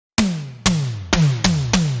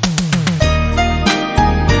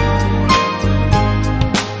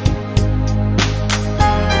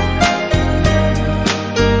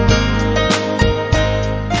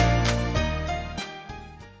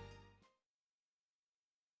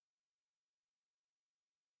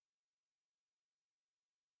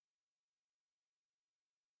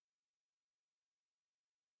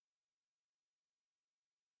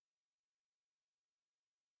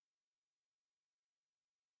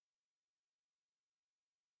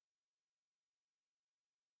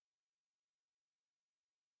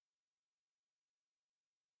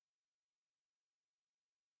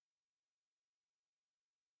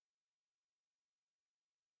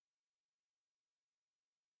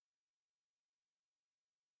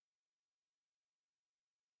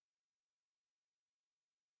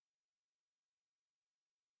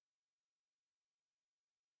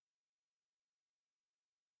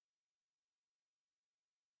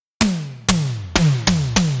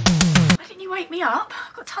wake me up.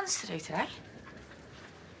 I've got tons to do today.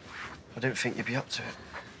 I didn't think you'd be up to it.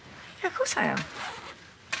 Yeah, of course I am.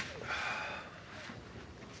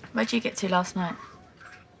 Where'd you get to last night?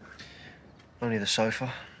 Only the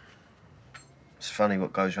sofa. It's funny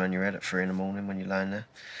what goes around your head at 3 in the morning when you're laying there.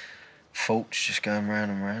 Thoughts just going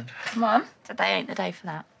round and round. Come on, today ain't the day for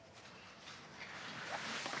that.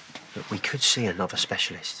 Look, we could see another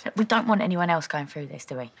specialist. We don't want anyone else going through this,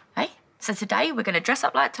 do we? Hey? So today we're going to dress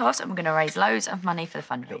up like toffs and we're going to raise loads of money for the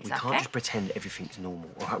fundraiser. Look, we can't just pretend everything's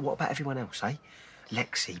normal, all right? What about everyone else, eh?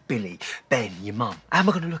 Lexi, Billy, Ben, your mum. How am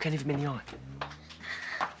I going to look any of them in the eye?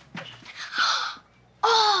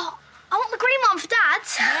 Oh, I want the green one for Dad.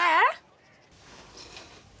 Yeah?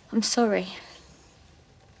 I'm sorry.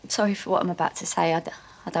 I'm sorry for what I'm about to say. I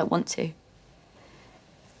don't want to.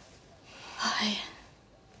 I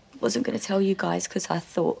wasn't going to tell you guys because I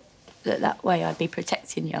thought that way I'd be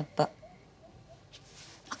protecting you, but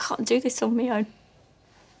I can't do this on my own.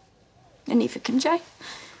 And neither can Jay.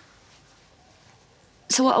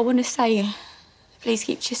 So what I want to say, please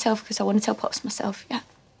keep to yourself because I want to tell Pops myself, yeah?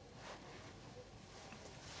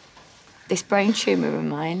 This brain tumour of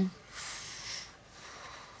mine,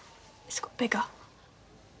 it's got bigger.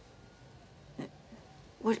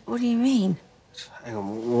 What do you mean? Hang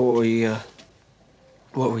on,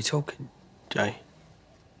 what are we talking, Jay?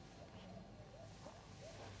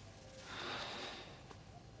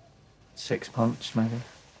 Six months, maybe.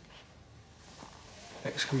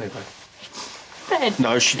 Lex, come here, babe. Ben.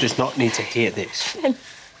 No, she does not need to hear this. Ben.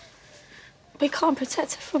 We can't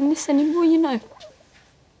protect her from this anymore, you know.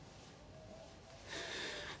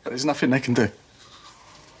 There's nothing they can do.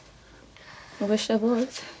 I wish there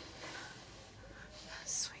was.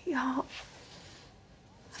 Sweetheart,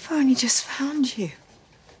 I've only just found you.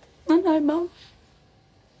 I know, Mum.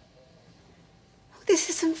 This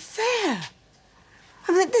isn't fair.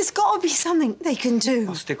 I mean, there's got to be something they can do.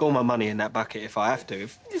 I'll stick all my money in that bucket if I have to.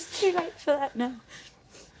 It's too late for that now.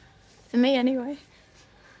 For me, anyway.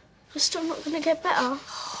 I'm still not going to get better.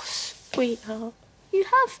 Oh, sweetheart, you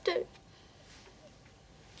have to.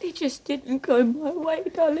 It just didn't go my way,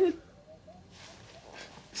 darling.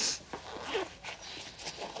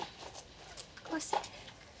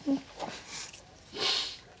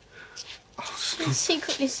 Oh,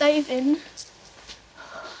 secretly saving.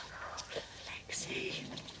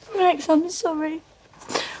 Lex, I'm sorry.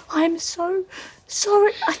 I'm so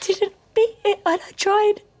sorry. I didn't beat it, and I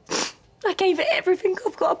tried. I gave it everything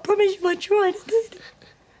I've got. I promise you I tried. I did.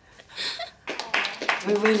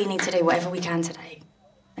 We really need to do whatever we can today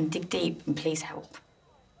and dig deep and please help.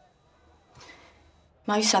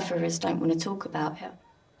 Most sufferers don't want to talk about it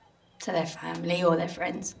to their family or their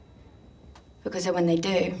friends because then when they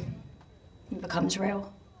do, it becomes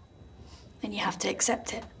real and you have to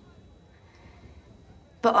accept it.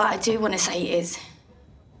 But what I do want to say is,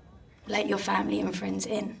 let your family and friends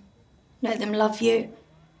in. Let them love you.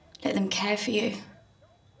 Let them care for you.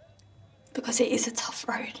 Because it is a tough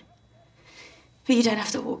road. But you don't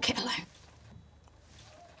have to walk it alone.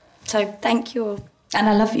 So thank you all, and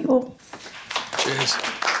I love you all. Cheers.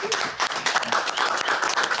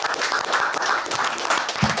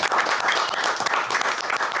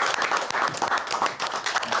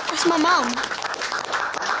 Where's my mum?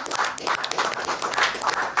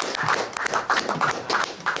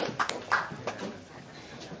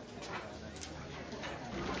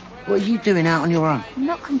 What are you doing out on your own? I'm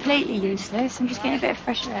not completely useless. I'm just getting a bit of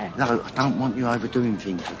fresh air. No, I don't want you overdoing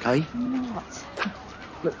things, OK? I'm not.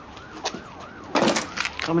 Look.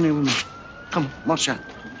 Come in here with me. Come, what's that?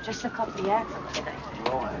 Just a cup of air today.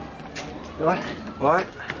 Right. You all right? All right?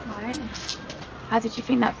 All right. How did you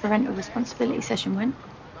think that parental responsibility session went?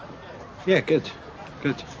 Yeah, good.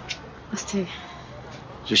 Good. Us too.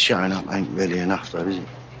 Just showing up ain't really enough, though, is it?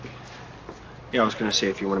 Yeah, I was going to see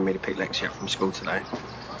if you wanted me to pick Lexi up from school today.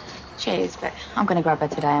 Cheers, but I'm going to grab her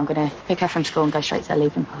today. I'm going to pick her from school and go straight to her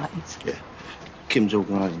leaving parties. Yeah. Kim's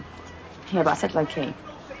organising. Yeah, but I said low-key.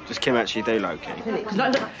 Does Kim actually do low-key? Quick!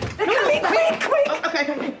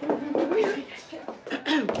 Okay.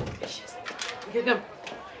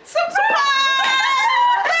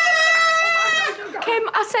 Kim,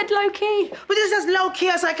 I said low-key. Well, this is as low-key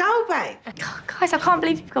as I go, babe. Guys, I can't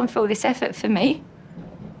believe you've gone through all this effort for me.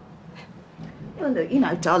 Well, look, you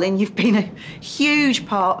know, darling, you've been a huge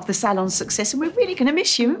part of the salon's success, and we're really going to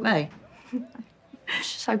miss you, aren't we? I'm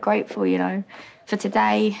just so grateful, you know, for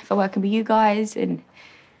today, for working with you guys, and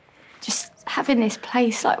just having this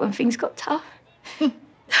place, like, when things got tough. I'm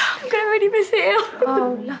going to really miss it here.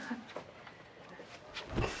 Oh, love.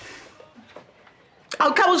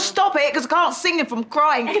 Oh, come on, stop it, because I can't sing if I'm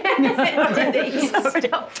crying.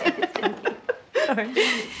 Sorry. I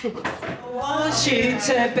want you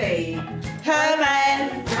to be her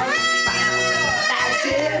man.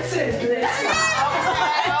 That's it.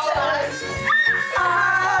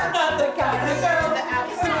 I'm not the kind of girl that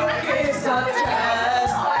outfits not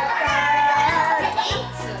just like that.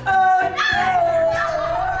 Oh no,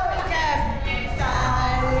 I'm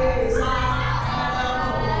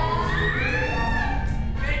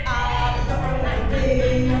gonna be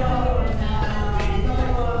your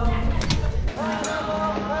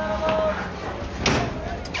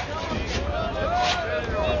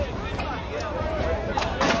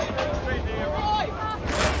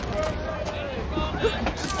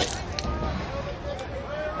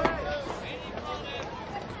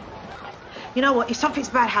You know what? If something's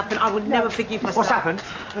bad happened, I would never forgive myself. What's happened?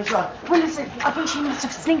 Well, listen, I think she must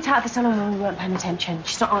have sneaked out of the salon when we weren't paying attention.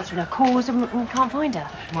 She's not answering her calls and we can't find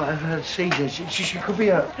her. Might have had a seizure. She could be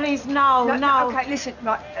a... Please, no. Okay, listen,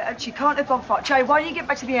 right, she can't have gone far. Jay, why don't you get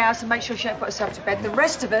back to the house and make sure she ain't put herself to bed? The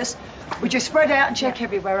rest of us, we just spread out and check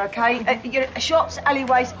everywhere, okay? You know, shops,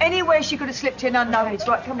 alleyways, anywhere she could have slipped in unnoticed.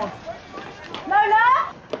 Right, come on.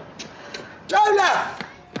 Lola! Lola!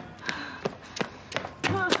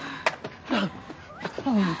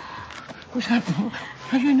 Oh, what's happened?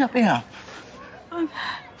 How you end up here? I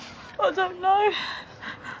don't know.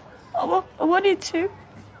 I wanted to.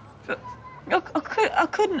 But I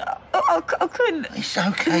couldn't. I couldn't. It's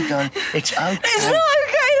okay, darling. It's okay. It's not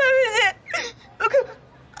okay, though, is it? Look,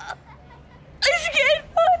 I'm scared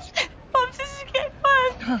first. I'm just scared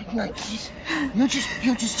first. No,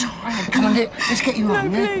 you're just tired. Come on, let's get you No,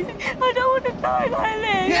 home, yeah? please. I don't want to die like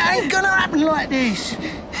this. It ain't gonna happen like this.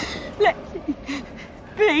 Lexi,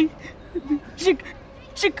 please.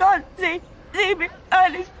 She can't see me.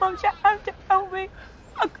 Alice, Mum, she has to help me.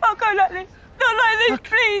 I can't go like this. Not like this,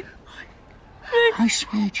 please. Please. I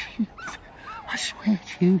swear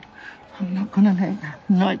to you, I'm not gonna let it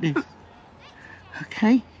happen like this.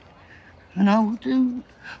 Okay? And I will do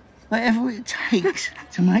whatever it takes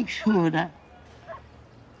to make sure of that.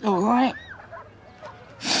 All right?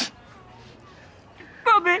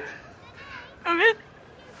 Promise. Promise.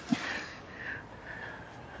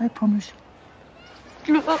 I promise.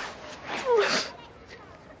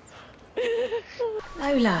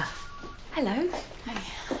 Lola. Hello.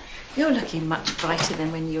 Hey. You're looking much brighter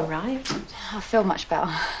than when you arrived. I feel much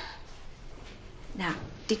better. Now,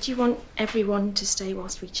 did you want everyone to stay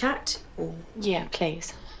whilst we chat, or...? Yeah,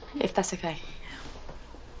 please. If that's okay.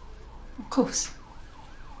 Of course.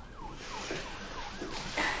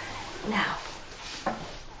 Now,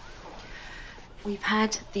 we've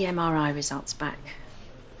had the MRI results back,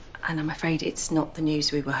 and I'm afraid it's not the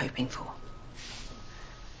news we were hoping for.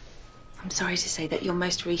 I'm sorry to say that your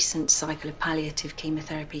most recent cycle of palliative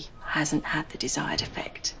chemotherapy hasn't had the desired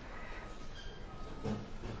effect.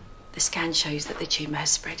 The scan shows that the tumour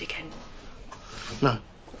has spread again. No.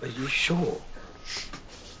 Are you sure?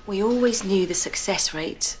 We always knew the success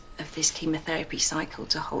rate of this chemotherapy cycle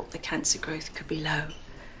to halt the cancer growth could be low.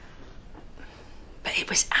 But it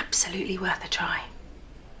was absolutely worth a try.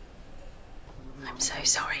 I'm so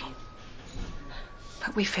sorry.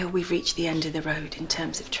 But we feel we've reached the end of the road in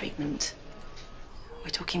terms of treatment. We're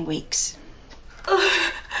talking weeks,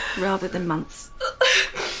 rather than months.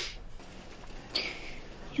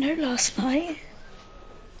 You know, last night,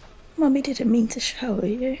 Mummy didn't mean to shower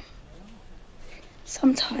you.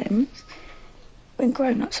 Sometimes, when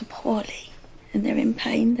grown-ups are poorly and they're in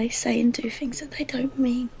pain, they say and do things that they don't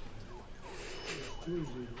mean.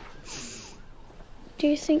 Do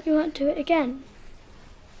you think you won't do it again?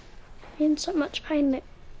 You're in so much pain that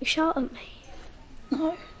you shout at me.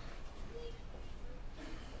 No.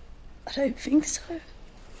 I don't think so.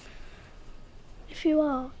 If you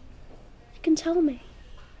are, you can tell me.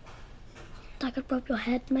 I could rub your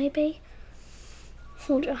head, maybe.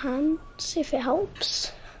 Hold your hand, see if it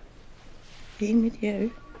helps. Being with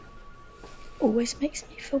you always makes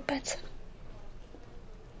me feel better.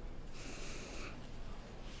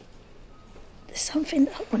 There's something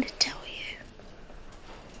that I want to tell you.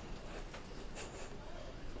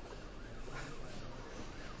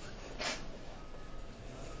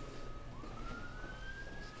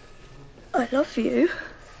 I love you.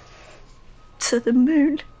 To the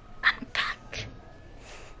moon and back.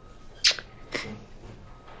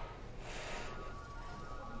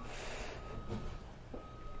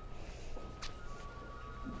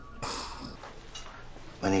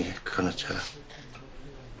 When are you gonna tell her?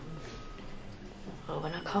 Well,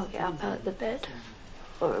 when I can't get up out of the bed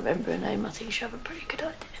or remember her name, I think you should have a pretty good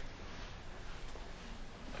idea.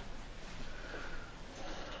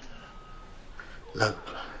 Lola.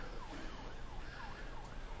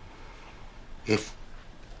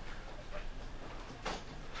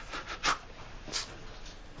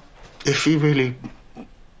 if you really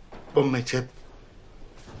want me to,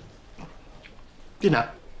 you know,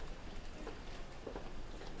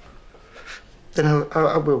 then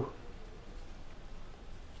I will.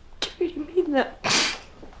 Do you really mean that?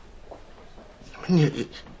 I mean,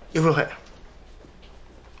 you're right.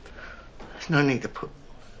 There's no need to put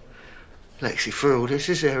Lexi through all this,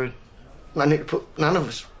 is there? And no need to put none of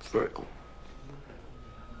us through it all.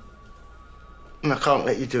 And I can't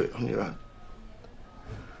let you do it on your own.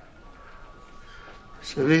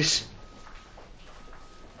 So if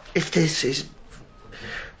this is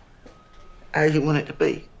how you want it to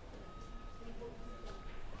be,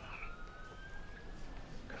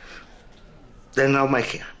 then I'll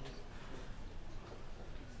make it.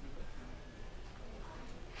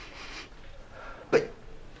 But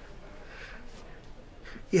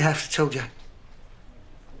you have to tell Jack,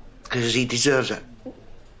 because he deserves it.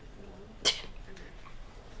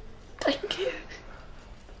 Thank you.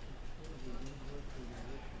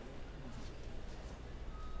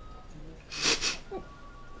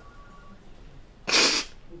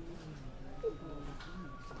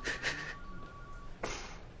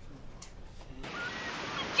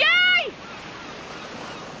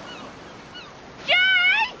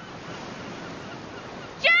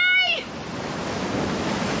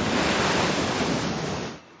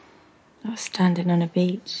 I was standing on a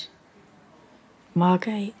beach,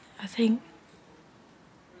 Margate, I think,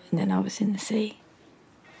 and then I was in the sea.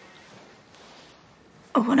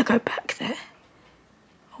 I want to go back there.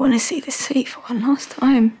 I want to see the sea for one last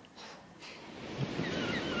time.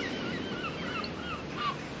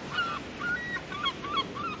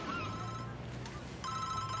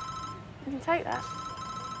 You can take that.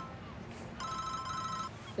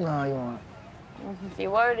 No, you're all right. If you're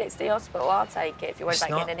worried it's the hospital, I'll take it. If you're worried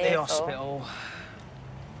about getting an earful. It's not the hospital.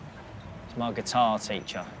 It's my guitar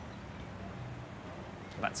teacher.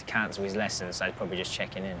 About to cancel his lessons, so he's probably just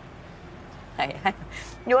checking in. Hey,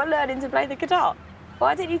 you're learning to play the guitar.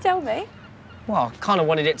 Why didn't you tell me? Well, I kind of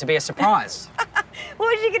wanted it to be a surprise. What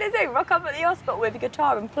was you going to do? Rock up at the hospital with a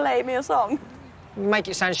guitar and play me a song? Make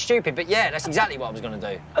it sound stupid, but yeah, that's exactly what I was going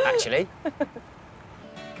to do, actually.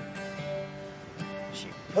 She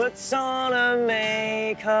puts on her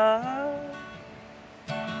makeup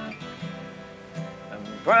and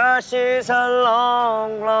brushes her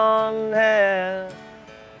long blonde hair.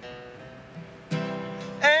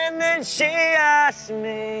 And then she asks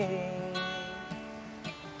me,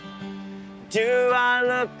 do I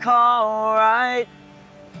look all right?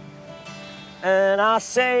 And I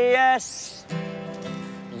say yes,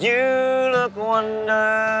 you look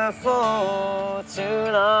wonderful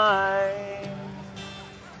tonight.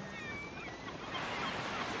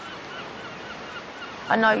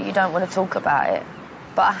 I know you don't want to talk about it,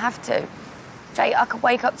 but I have to. Jay, I could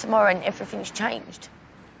wake up tomorrow and everything's changed.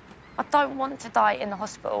 I don't want to die in the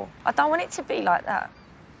hospital. I don't want it to be like that.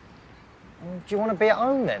 Do you want to be at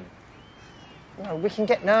home then? No, we can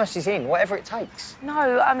get nurses in, whatever it takes.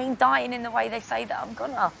 No, I mean dying in the way they say that I'm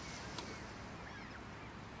gonna.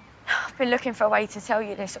 I've been looking for a way to tell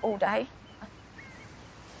you this all day.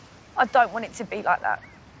 I don't want it to be like that.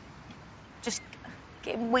 Just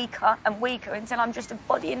getting weaker and weaker until I'm just a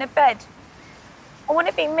body in a bed. I want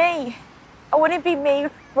to be me. I want to be me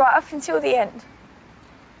right up until the end.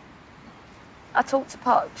 I talked to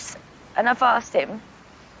Pops and I've asked him.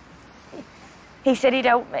 He said he'd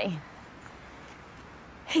help me.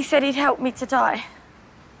 He said he'd help me to die.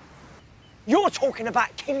 You're talking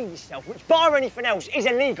about killing yourself, which, bar anything else, is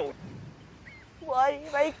illegal. Why are you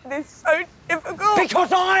making this so difficult?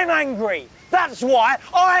 Because I'm angry. That's why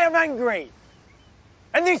I am angry.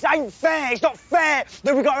 And this ain't fair. It's not fair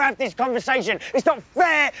that we've got to have this conversation. It's not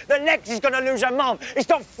fair that Lex is going to lose her mum. It's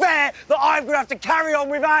not fair that I'm going to have to carry on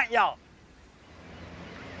without you.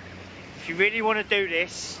 If you really want to do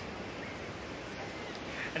this,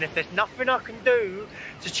 and if there's nothing I can do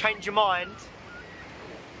to change your mind,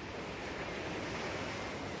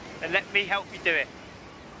 then let me help you do it.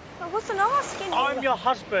 I wasn't asking you. I'm your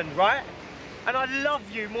husband, right? And I love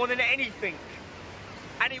you more than anything.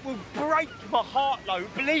 And it will break my heart, though.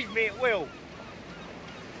 Believe me, it will.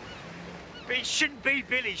 But it shouldn't be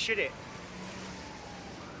Billy, should it?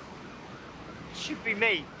 It should be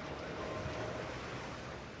me.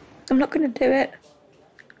 I'm not going to do it.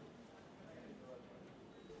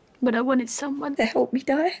 But I wanted someone to help me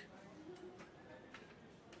die.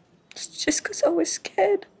 It's just because I was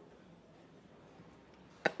scared.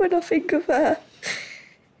 But when I think of her,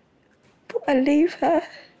 but I leave her,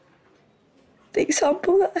 the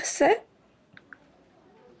example that I set,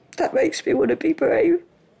 that makes me want to be brave.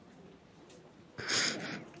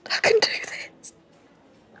 I can do this.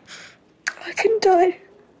 I can die.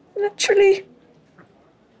 And I believe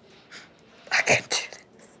I can do this.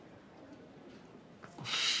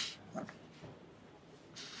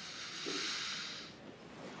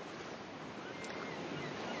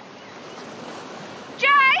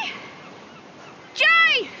 Jay!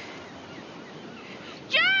 Jay!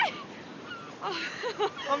 Jay!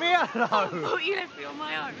 I'm here, though. Oh, you left me on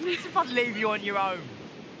my own. If I'd leave you on your own.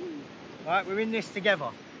 All right, we're in this together.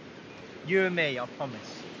 You and me, I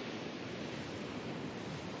promise.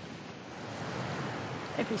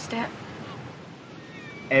 Every step.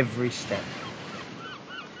 Every step.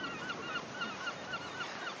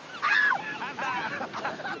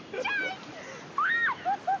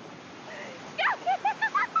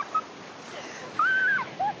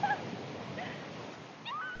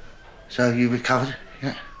 So you recovered?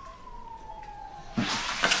 Yeah.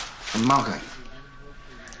 And Margot?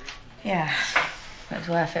 Yeah, it was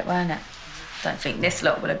worth it, weren't it? Don't think this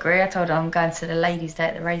lot will agree. I told her I'm going to the ladies' day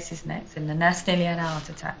at the races next, and the nurse nearly had a heart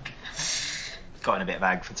attack. Got in a bit of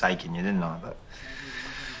ag for taking you, didn't I? But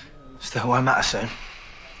still won't matter soon.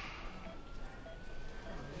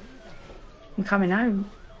 I'm coming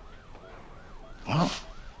home. What?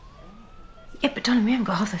 Yeah, but darling, we haven't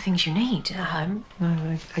got half the things you need at home.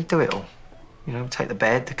 No, they do it all. You know, take the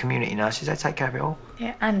bed, the community nurses, they take care of it all.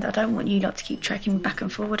 Yeah, and I don't want you lot to keep trekking back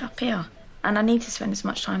and forward up here. And I need to spend as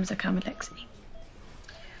much time as I can with Lexi.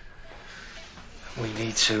 We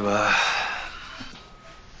need to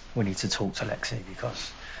talk to Lexi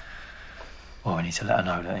because, well, we need to let her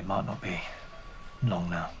know that it might not be long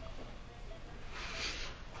now.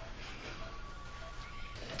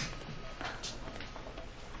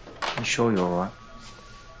 You sure you're all right?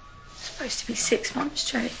 It's supposed to be 6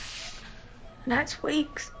 months, Jay. And that's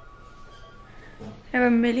weeks. There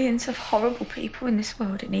are millions of horrible people in this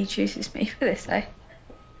world, and he chooses me for this, eh?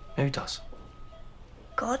 Who does?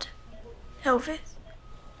 God? Elvis?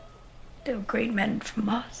 Little green men from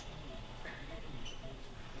Mars.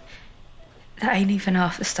 That ain't even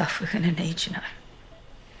half the stuff we're gonna need, you know.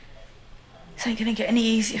 This ain't gonna get any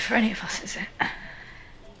easier for any of us, is it?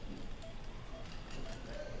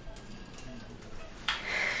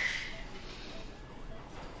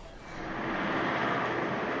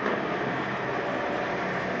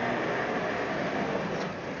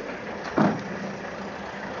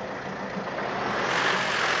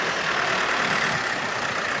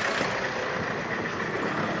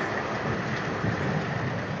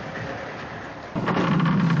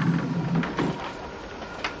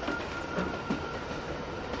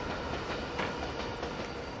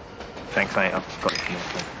 Thanks, mate. I've got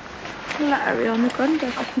you. Larry on the Grande.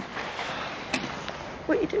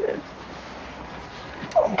 What are you doing?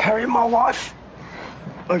 I'm carrying my wife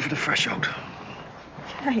over the threshold.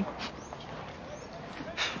 Hey.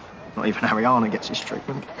 Not even Ariana gets his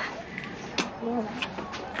treatment.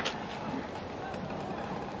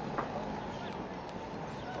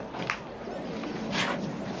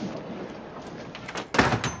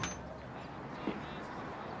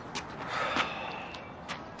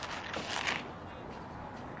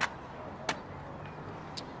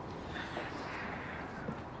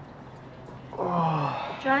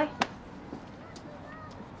 Jay?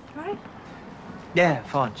 Right? Yeah,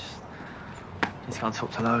 fine. Just can't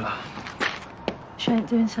talk to Lola. She ain't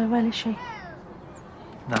doing so well, is she?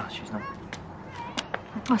 No, she's not.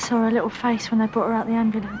 I saw her little face when they brought her out the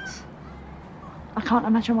ambulance. I can't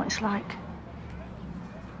imagine what it's like.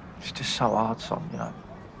 It's just so hard, Son, you know.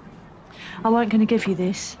 I weren't going to give you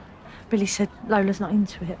this. Billy said Lola's not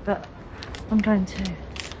into it, but I'm going to.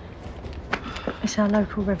 It's our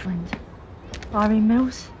local reverend, Irene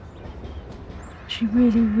Mills. She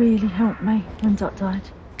really, really helped me when Dot died.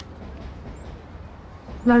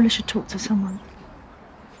 Lola should talk to someone.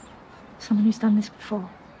 Someone who's done this before.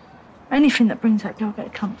 Anything that brings that girl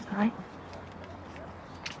get comfort, right?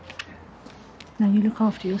 Now you look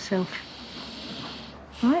after yourself.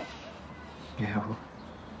 Right? Yeah, well,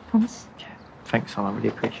 Promise? thanks, Son. I really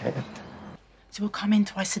appreciate it. So we'll come in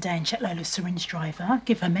twice a day and check Lola's syringe driver,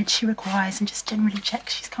 give her meds she requires, and just generally check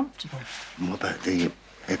she's comfortable. And what about the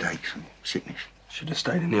headaches and sickness? Should have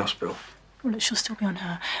stayed in the hospital. Well, look, she'll still be on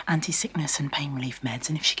her anti-sickness and pain relief meds,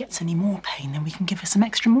 and if she gets any more pain, then we can give her some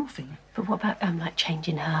extra morphine. But what about, like,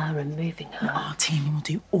 changing her and moving her? Well, our team will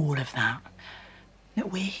do all of that.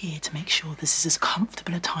 Look, we're here to make sure this is as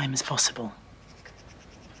comfortable a time as possible.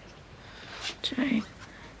 Jane,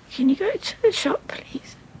 can you go to the shop,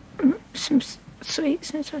 please? Some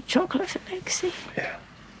sweets and some chocolate for Lexi. Yeah.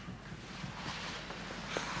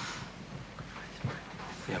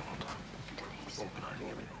 Yeah, well done. Organising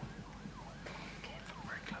everything.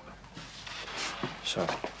 Very clever. So.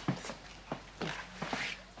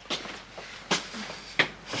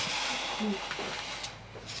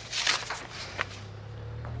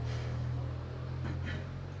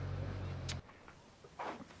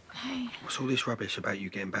 all this rubbish about you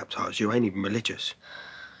getting baptised? You ain't even religious.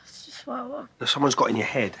 It's just what I want. Now, someone's got in your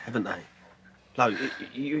head, haven't they? No,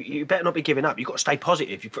 you better not be giving up. You've got to stay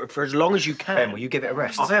positive for as long as you can. Ben, will you give it a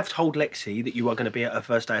rest? I have told Lexi that you are going to be at her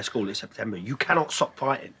first day of school in September. You cannot stop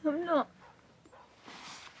fighting. I'm not.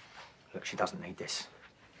 Look, she doesn't need this.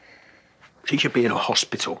 She should be in a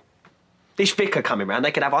hospital. This vicar coming round,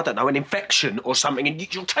 they could have, I don't know, an infection or something,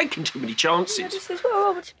 and you're taking too many chances. Yeah, this is what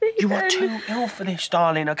I want to be. You are too ill for this,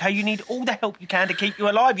 darling, OK? You need all the help you can to keep you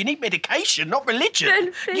alive. You need medication, not religion.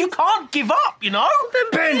 Ben, please. You can't give up, you know?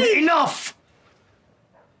 Ben, enough!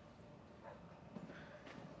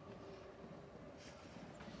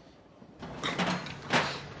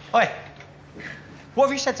 Oi, what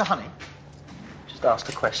have you said to Honey? Just asked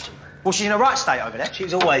a question. Well, she's in a right state over there.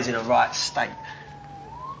 She's always in a right state.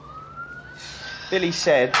 Billy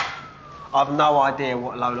said, I've no idea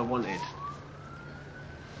what Lola wanted.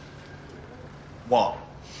 What?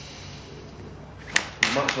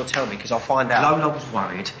 You might as well tell me, because I'll find out. Lola was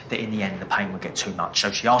worried that in the end the pain would get too much,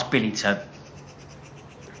 so she asked Billy to...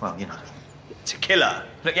 well, you know. To kill her.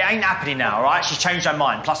 Look, it ain't happening now, all right? She's changed her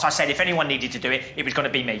mind. Plus, I said if anyone needed to do it, it was going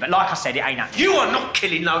to be me. But like I said, it ain't happening. You are not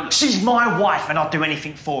killing Lola. She's my wife, and I'd do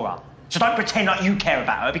anything for her. So don't pretend like you care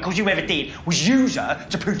about her, because you ever did was use her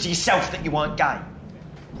to prove to yourself that you weren't gay.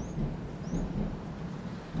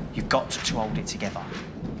 You've got to hold it together.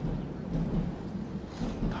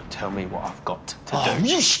 Don't tell me what I've got to Oh, do.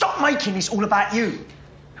 you stop making this all about you.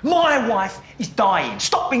 My wife is dying.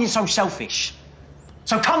 Stop being so selfish.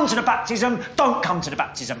 So come to the baptism, don't come to the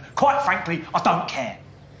baptism. Quite frankly, I don't care.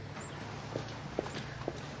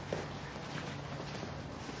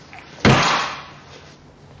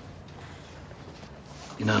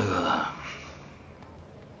 You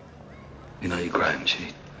know your Graham,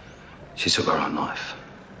 she took her own knife.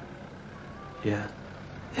 Yeah.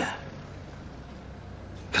 Yeah.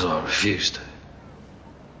 Because I refused to.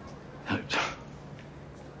 You know,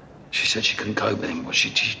 she said she couldn't cope anymore.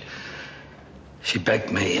 She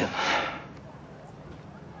begged me and...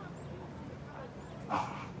 I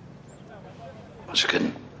just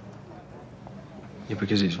couldn't. Yeah,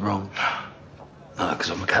 because it's wrong. No, because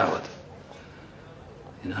I'm a coward.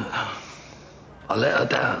 You know, I let her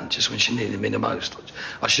down just when she needed me the most.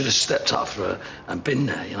 I should have stepped up for her and been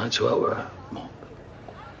there, you know, to help her more.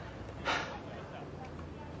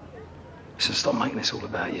 Listen, stop making this all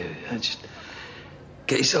about you. Yeah? Just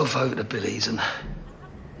get yourself over to Billy's and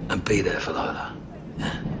be there for Lola.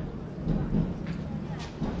 Yeah?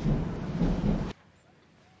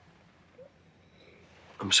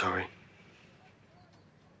 I'm sorry.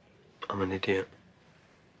 I'm an idiot.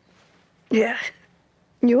 Yeah,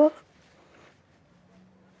 you are.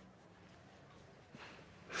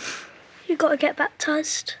 You've got to get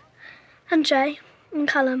baptised. And Jay and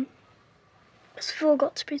Callum. Because we've all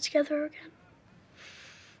got to be together again.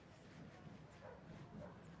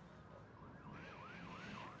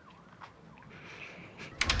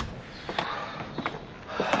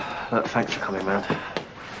 Look, thanks for coming round.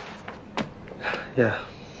 Yeah.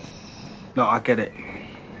 Look, I get it.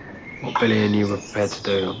 What Billy and you were prepared to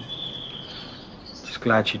do. I'm just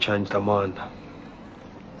glad she changed her mind.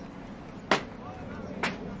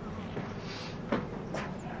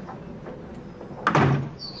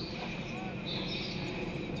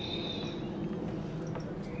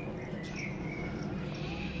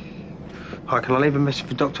 Hi, can I leave a message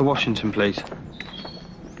for Dr. Washington, please?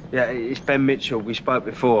 Yeah, it's Ben Mitchell. We spoke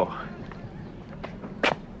before.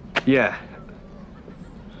 Yeah.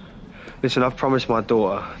 Listen, I've promised my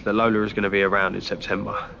daughter that Lola is going to be around in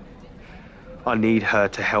September. I need her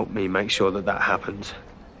to help me make sure that that happens.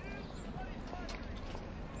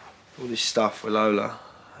 All this stuff with Lola,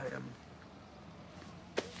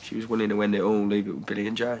 she was willing to end it all, leave it with Billy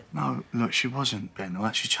and Jay. No, look, she wasn't, Ben. All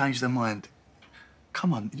right? She changed her mind.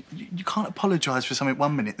 Come on, you can't apologise for something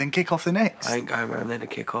 1 minute, then kick off the next. I ain't going round there to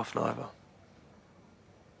kick off, neither.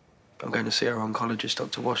 I'm going to see her oncologist,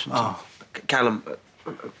 Dr. Washington. Oh. Callum,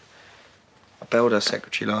 I bailed her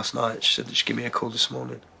secretary last night. She said that she'd give me a call this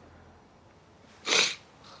morning.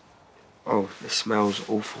 Oh, this smells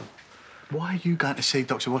awful. Why are you going to see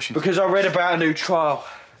Dr. Washington? Because I read about a new trial.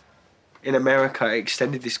 In America, it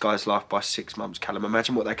extended this guy's life by 6 months, Callum.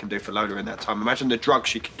 Imagine what they can do for Lola in that time. Imagine the drugs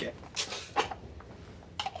she could get.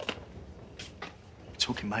 We're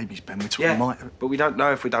talking maybes, Ben. We're talking might. But we don't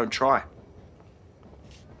know if we don't try.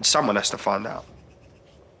 Someone has to find out.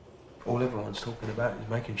 All everyone's talking about is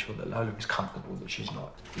making sure that Lola is comfortable, that she's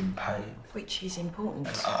not in pain. Which is important.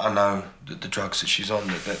 I know that the drugs that she's on,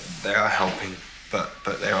 that they are helping, but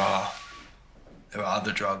there are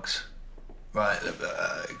other drugs, right?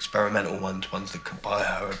 Experimental ones that can buy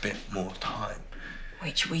her a bit more time.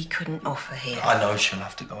 which we couldn't offer here. I know she'll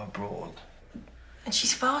have to go abroad. And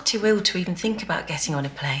she's far too ill to even think about getting on a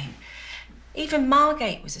plane. Even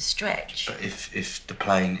Margate was a stretch. But if the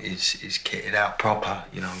plane is kitted out proper,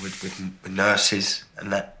 you know, with nurses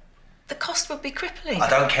and that... The cost would be crippling. I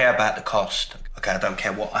don't care about the cost. OK, I don't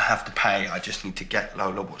care what I have to pay. I just need to get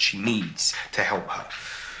Lola what she needs to help her.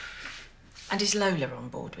 And is Lola on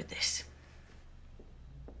board with this?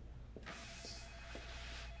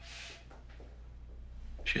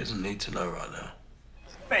 She doesn't need to know right now.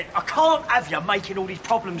 Ben, I can't have you making all these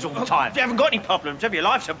problems all the time. You haven't got any problems, have you?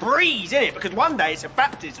 Life's a breeze, isn't it? Because one day it's a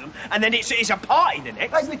baptism, and then it's a party the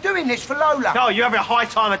next. Hey, we're doing this for Lola. No, you're having a high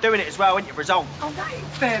time of doing it as well, aren't you, Result? Oh, that ain't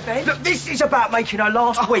fair, Ben. Look, this is about making her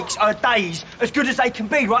last weeks, her days, as good as they can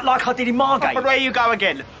be, right, like I did in Margate. But there you go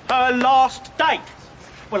again. Her last days.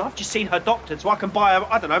 Well, I've just seen her doctor, so I can buy her,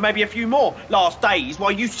 I don't know, maybe a few more last days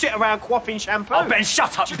while you sit around quaffing shampoo. Oh, Ben,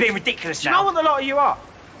 shut up. You're being ridiculous now. Do you know what the lot of you are?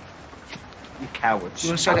 You cowards.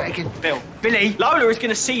 You want to say that again? Billy, Lola is going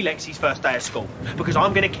to see Lexi's first day of school because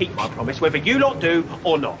I'm going to keep my promise, whether you lot do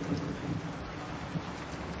or not.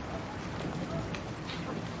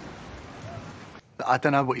 I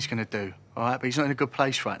don't know what he's going to do, all right? But he's not in a good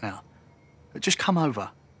place right now. Just come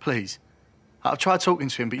over, please. I've tried talking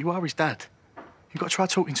to him, but you are his dad. You've got to try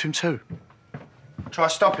talking to him too. Try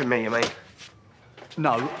stopping me, you mean?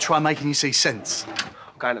 No, try making you see sense.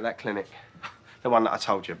 I'm going to that clinic. The one that I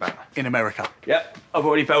told you about. In America? Yep, I've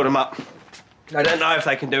already built them up. They don't know if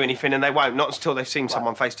they can do anything, and they won't, not until they've seen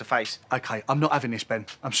someone face to face. OK, I'm not having this, Ben.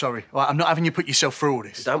 I'm sorry. All right, I'm not having you put yourself through all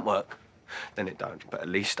this. If it don't work, then it don't. But at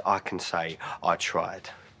least I can say I tried.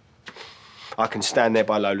 I can stand there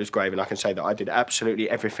by Lola's grave and I can say that I did absolutely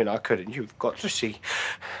everything I could, and you've got to see...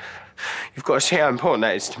 You've got to see how important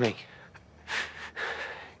that is to me.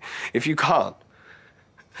 If you can't...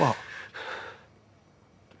 What?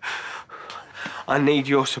 I need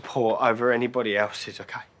your support over anybody else's,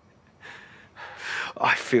 OK?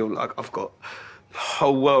 I feel like I've got the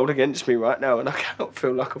whole world against me right now, and I cannot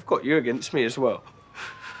feel like I've got you against me as well.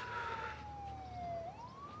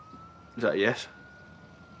 Is that a yes?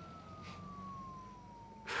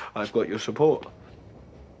 I've got your support.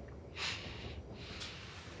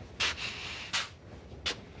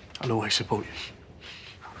 I'll always support you.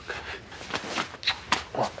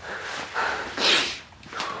 What?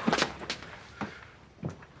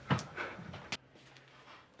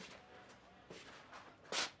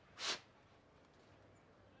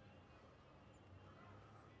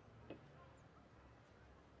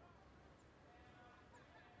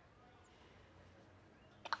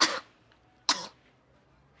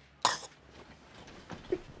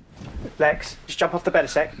 Lex, just jump off the bed a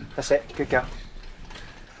sec. That's it. Good girl.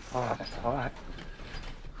 All right, all right.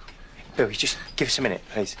 Bill, just give us a minute,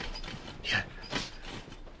 please. Yeah.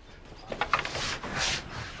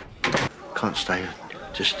 Can't stay.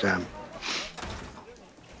 Just,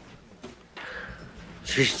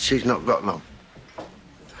 She's not got long.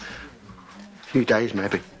 A few days,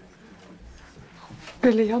 maybe.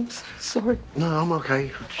 Billy, I'm so sorry. No, I'm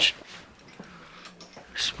OK.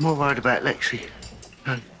 Just more worried about Lexi.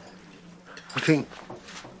 No. I think,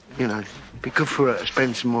 you know, it'd be good for her to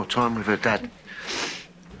spend some more time with her dad.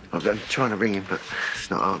 I've been trying to ring him, but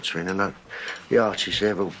it's not answering. And the arches,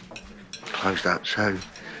 they're all closed up, so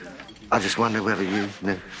I just wonder whether you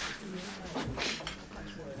knew.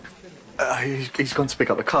 He's gone to pick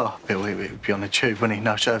up the car, Bill. He'd be on the tube, wouldn't he?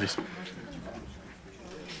 No service.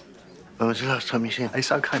 When was the last time you seen him?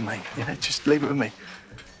 It's OK, mate. Yeah, just leave it with me.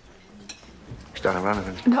 He's done a run of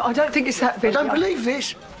him. No, I don't think it's that, Billy. I don't believe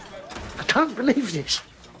this. I don't believe this.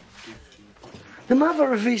 The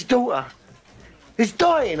mother of his daughter is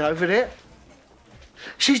dying over there.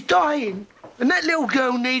 She's dying, and that little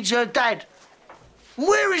girl needs her dad.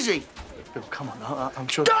 Where is he? Bill, come on, I'm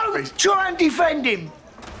sure... Don't try and defend him.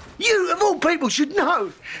 You, of all people, should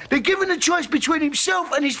know. They're given a choice between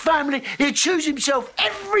himself and his family. He'll choose himself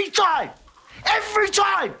every time. Every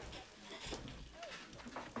time!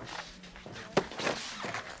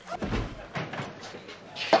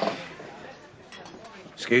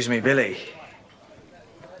 Excuse me, Billy.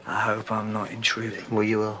 I hope I'm not intruding. Well,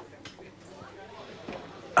 you are.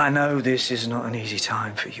 I know this is not an easy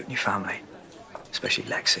time for you and your family, especially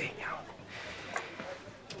Lexi. You know,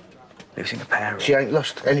 losing a parent. She ain't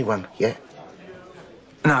lost anyone yet.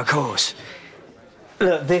 No, of course.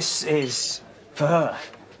 Look, this is for her.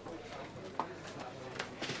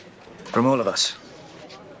 From all of us.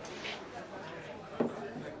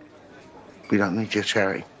 We don't need your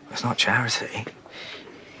charity. It's not charity.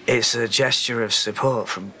 It's a gesture of support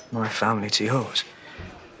from my family to yours.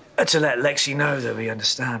 To let Lexi know that we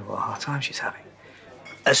understand what hard time she's having.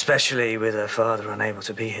 Especially with her father unable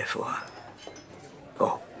to be here for her.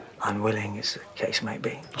 Or unwilling, as the case may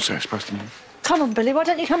be. What's that supposed to mean? Come on, Billy, why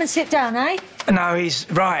don't you come and sit down, eh? No, he's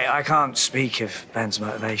right. I can't speak of Ben's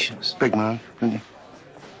motivations. Big man, isn't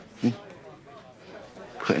he?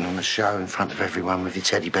 Putting on a show in front of everyone with your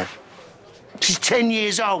teddy bear. She's 10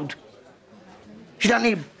 years old. She don't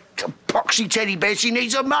need a poxy teddy bear, she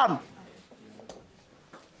needs a mum.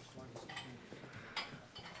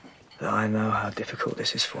 I know how difficult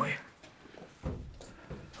this is for you.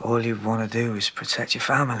 All you want to do is protect your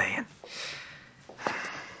family, and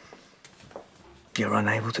you're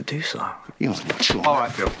unable to do so. You're not sure. All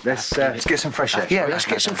right, Bill. Let's get some fresh air. Yeah, let's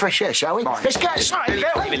get some fresh air, shall we? Right. Let's go outside,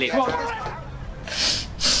 Bill.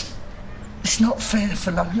 It's not fair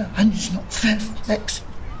for Lola, and it's not fair for Lex.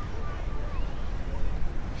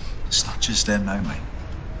 It's not just them, though, mate.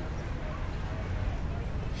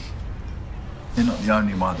 They're not the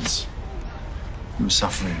only ones who are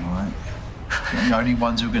suffering, all right? They're the only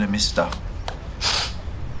ones who are going to miss stuff.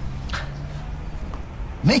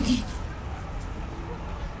 Me?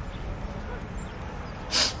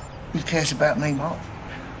 Who cares about me, Mark?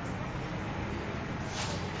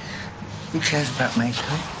 Who cares about me,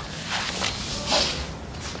 too?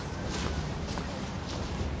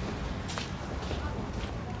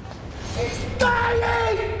 It's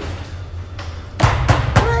dying!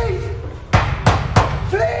 Please!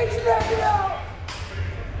 Please let me out!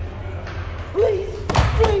 Please,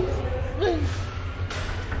 please, please.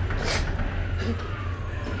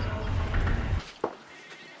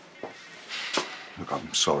 Look,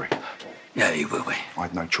 I'm sorry. Yeah, you will be. I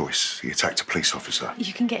had no choice. He attacked a police officer.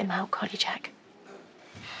 You can get him out, can't you, Jack?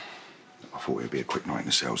 I thought it would be a quick night in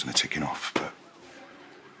the cells and a ticking off, but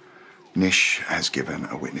Nish has given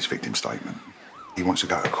a witness victim statement. He wants to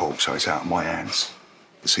go to court, so it's out of my hands.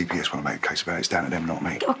 The CPS want to make a case about it. It's down to them, not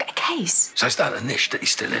me. A case? So it's down to Nish that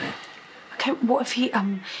he's still in it. Okay, what if he,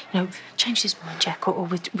 changes his mind, Jack, or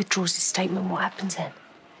withdraws his statement? What happens then?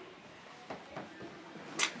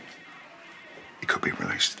 He could be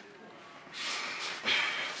released.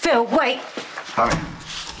 Phil, wait! Chloe,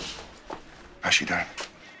 how's she doing?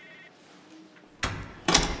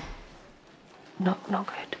 Not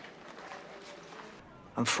good.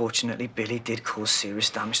 Unfortunately, Billy did cause serious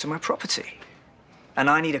damage to my property. And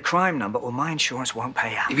I need a crime number or my insurance won't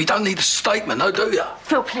pay out. If you don't need a statement, though, do you?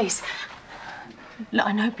 Phil, please. Look,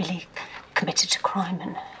 I know Billy committed a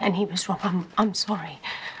crime and he was wrong. I'm sorry.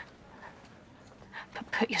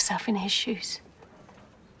 But put yourself in his shoes.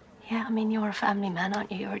 Yeah, I mean, you're a family man,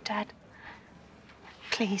 aren't you? You're a dad.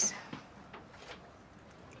 Please.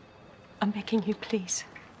 I'm begging you, please.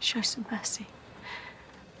 Show some mercy.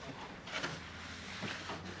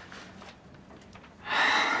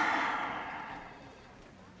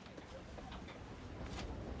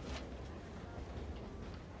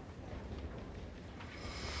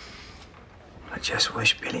 I just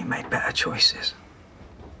wish Billy made better choices.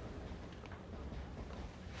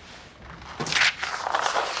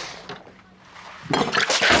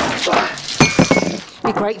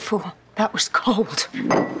 Be grateful. That was cold.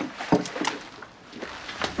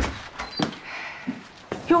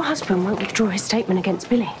 Your husband won't withdraw his statement against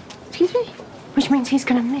Billy. Excuse me? Which means he's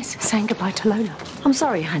going to miss saying goodbye to Lola. I'm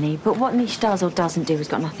sorry, honey, but what Nish does or doesn't do has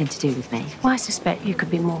got nothing to do with me. Well, I suspect you could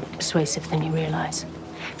be more persuasive than you realise.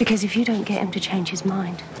 Because if you don't get him to change his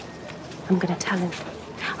mind, I'm going to tell him.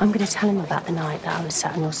 I'm going to tell him about the night that I was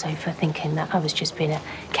sat on your sofa thinking that I was just being a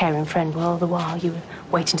caring friend while all the while you were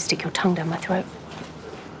waiting to stick your tongue down my throat.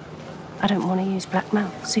 I don't want to use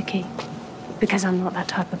blackmail, Suki, because I'm not that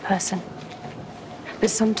type of person.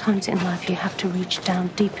 But sometimes in life you have to reach down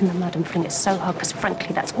deep in the mud and fling it so hard because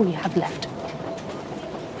frankly that's all you have left.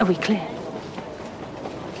 Are we clear?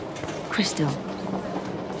 Crystal.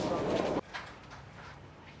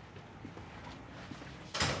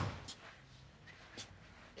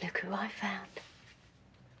 Look who I found.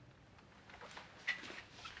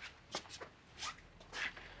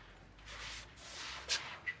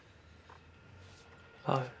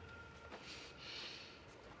 Oh.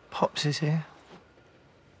 Pops is here.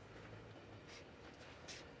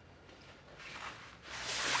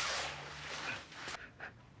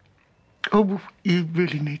 All you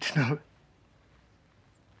really need to know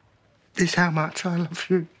is how much I love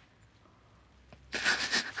you.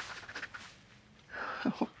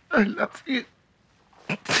 Oh, I love you.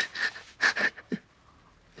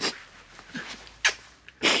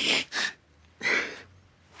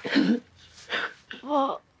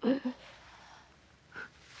 What?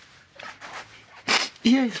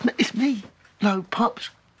 Yeah, it's me. No, Pops.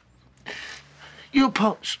 Your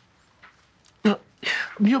Pops. Look,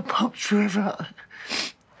 I'm your Pops forever.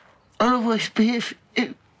 I'll always be if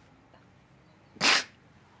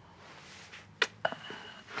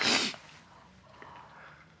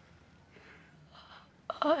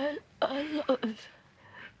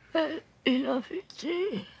I love you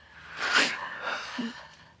too.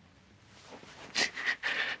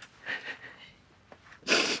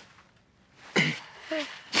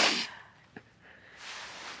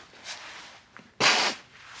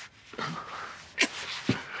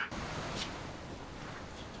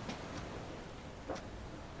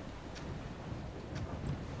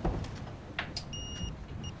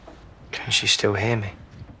 Can she still hear me?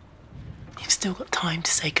 You've still got time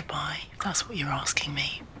to say goodbye, if that's what you're asking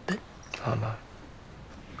me, but... Oh, no.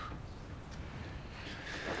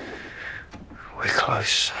 We're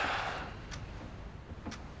close.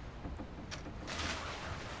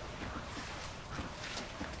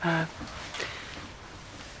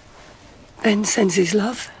 Ben sends his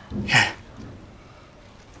love. Yeah.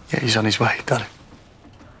 Yeah, he's on his way, darling.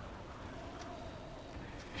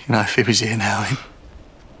 You know, if he was here now,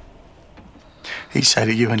 he'd say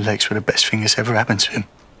that you and Lex were the best thing that's ever happened to him.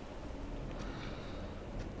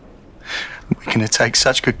 We're gonna take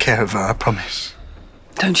such good care of her, I promise.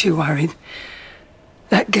 Don't you worry.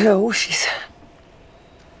 That girl, she's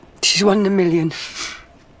one in a million.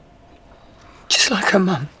 Just like her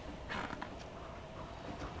mum.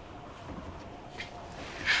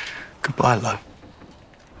 Goodbye, Lo.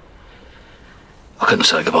 I couldn't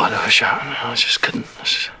say goodbye to her, Sharon. I just couldn't.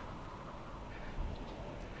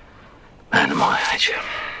 Man of my age.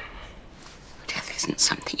 Death isn't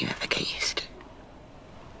something you ever get used to.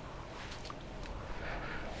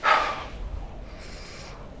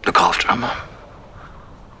 Look after her, Mum.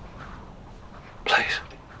 Please.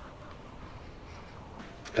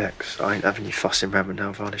 Lex, I ain't having you fussing around with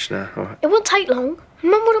nail varnish now, all right? It won't take long.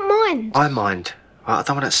 Mum wouldn't mind. I mind. Right, I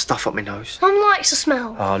don't want that stuff up my nose. Mum likes the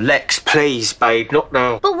smell. Oh, Lex, please, babe, not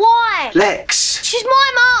now. But why? Lex! She's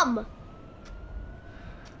my mum.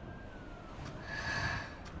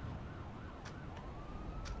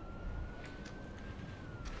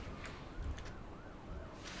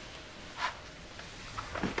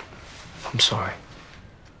 I'm sorry.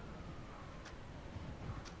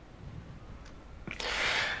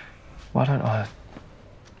 Why don't I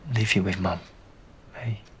leave you with Mum?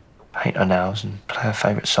 Maybe paint her nails and play her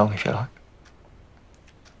favourite song if you like.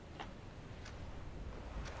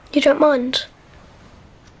 You don't mind?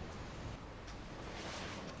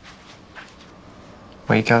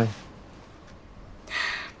 Where you going?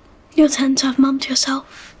 You'll tend to have Mum to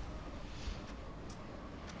yourself.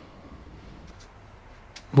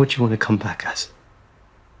 What do you want to come back as?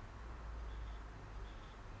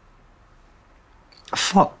 A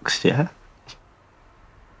fox, yeah?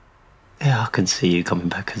 Yeah, I can see you coming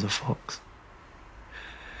back as a fox.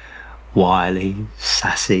 Wily,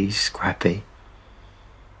 sassy, scrappy.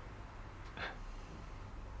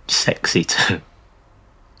 Sexy too.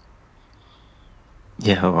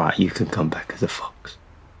 Yeah, all right, you can come back as a fox.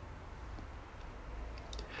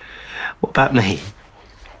 What about me?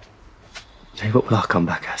 Hey, what will I come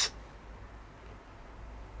back as?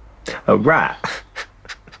 A rat?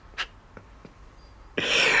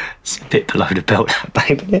 It's a bit below the belt, that,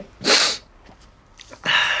 babe, isn't it?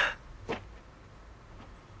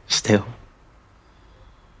 Still.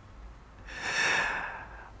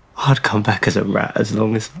 I'd come back as a rat as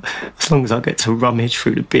long as I get to rummage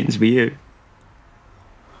through the bins with you.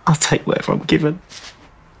 I'll take whatever I'm given.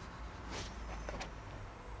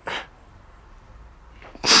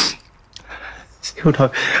 See,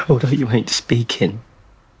 although you ain't speaking,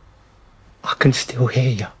 I can still hear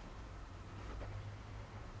you.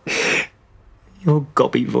 Your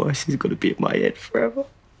gobby voice is gonna be in my head forever.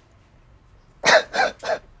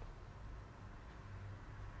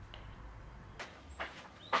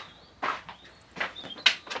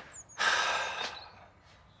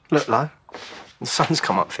 Look, Lo, the sun's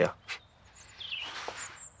come up for you.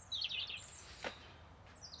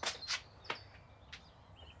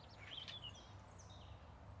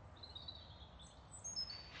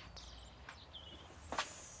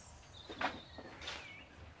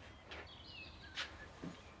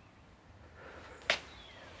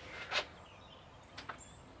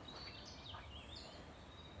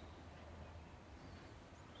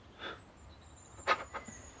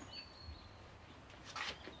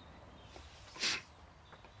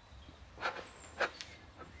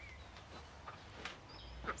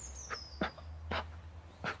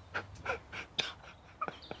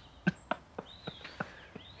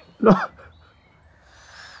 No.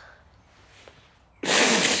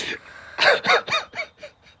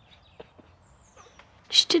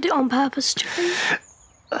 She did it on purpose, Joe.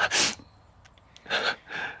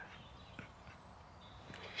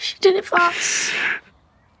 of us.